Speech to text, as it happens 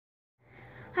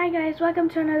Hi guys, welcome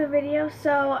to another video.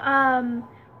 So,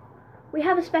 we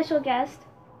have a special guest,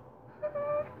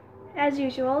 as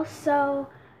usual. So,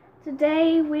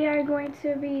 today we are going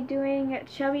to be doing a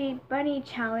Chubby Bunny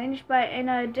Challenge, but in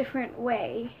a different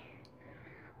way.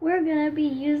 We're gonna be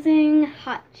using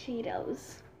hot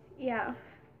Cheetos. Yeah.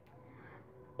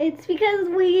 It's because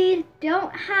we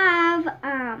don't have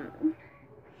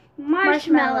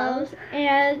marshmallows,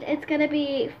 and it's gonna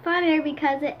be funner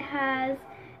because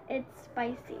it's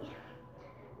spicy.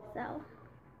 So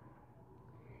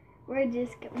we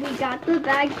got the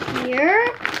bag here,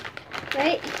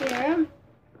 right here,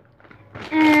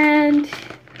 and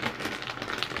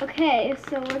okay,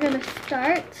 so we're gonna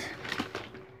start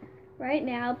right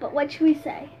now. But what should we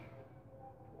say?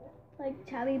 Like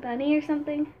Chubby Bunny or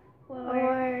something?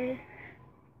 Or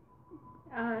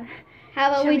how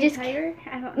about we just tiger?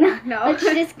 I don't know. No. Let's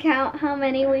just count how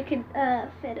many we could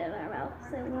fit in our mouth.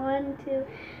 So 1, 2,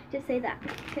 just say that.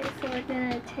 Okay, so we're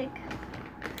gonna take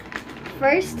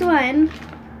first one.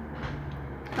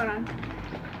 Hold on.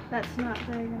 That's not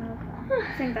big enough.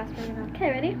 I think that's big enough. Okay,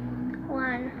 ready?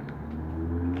 1,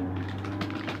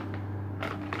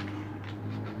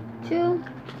 2.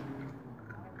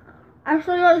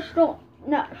 Actually, let's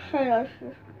not say this.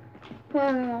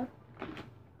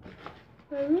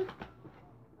 Ready?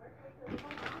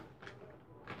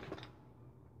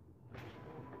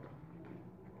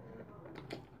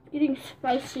 Getting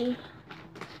spicy.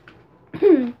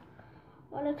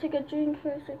 Wanna take a drink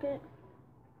for a second?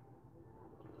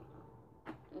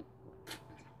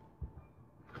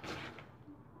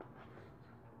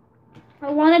 I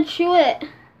wanna chew it.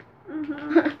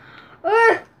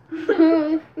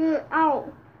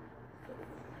 Ow.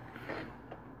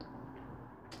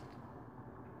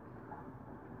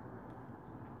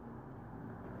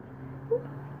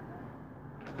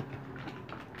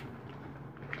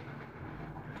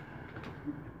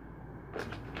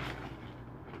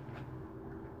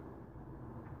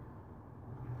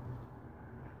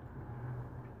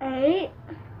 Eight.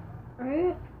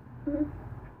 Okay.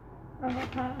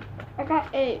 I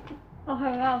got 8.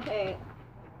 Okay, that was 8.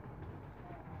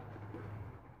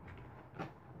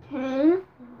 10.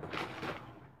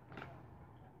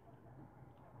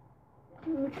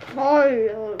 Oh,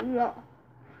 yeah.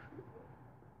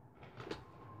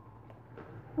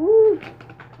 Ooh.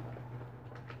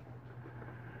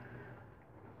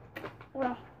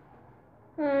 Well,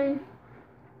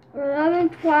 11,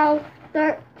 12,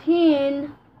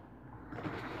 13.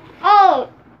 Oh!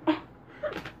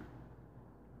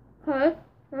 Okay.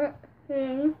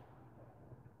 13.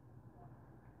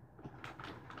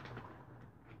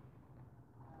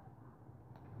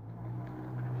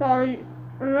 Sorry,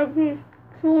 I'm not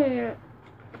chewing it.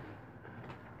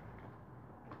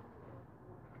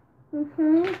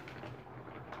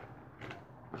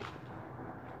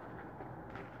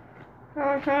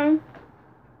 Okay.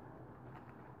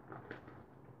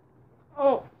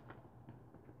 Oh.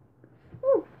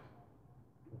 Ooh.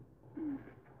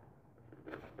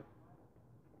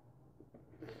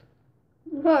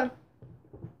 Okay.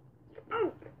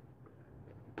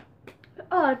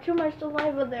 Oh, too much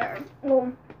saliva there.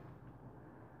 Oh.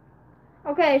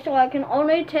 Okay, so I can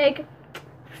only take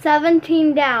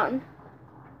 17 down.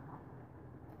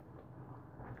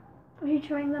 Are you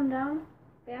chewing them down?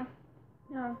 Yeah.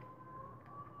 No.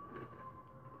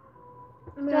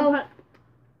 So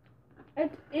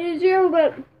it's easier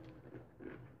with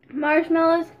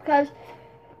marshmallows because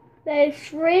they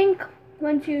shrink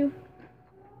once you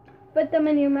put them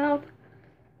in your mouth.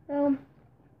 So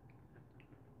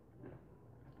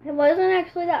it wasn't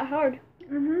actually that hard.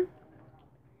 Mm-hmm.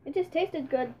 It just tasted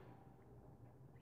good.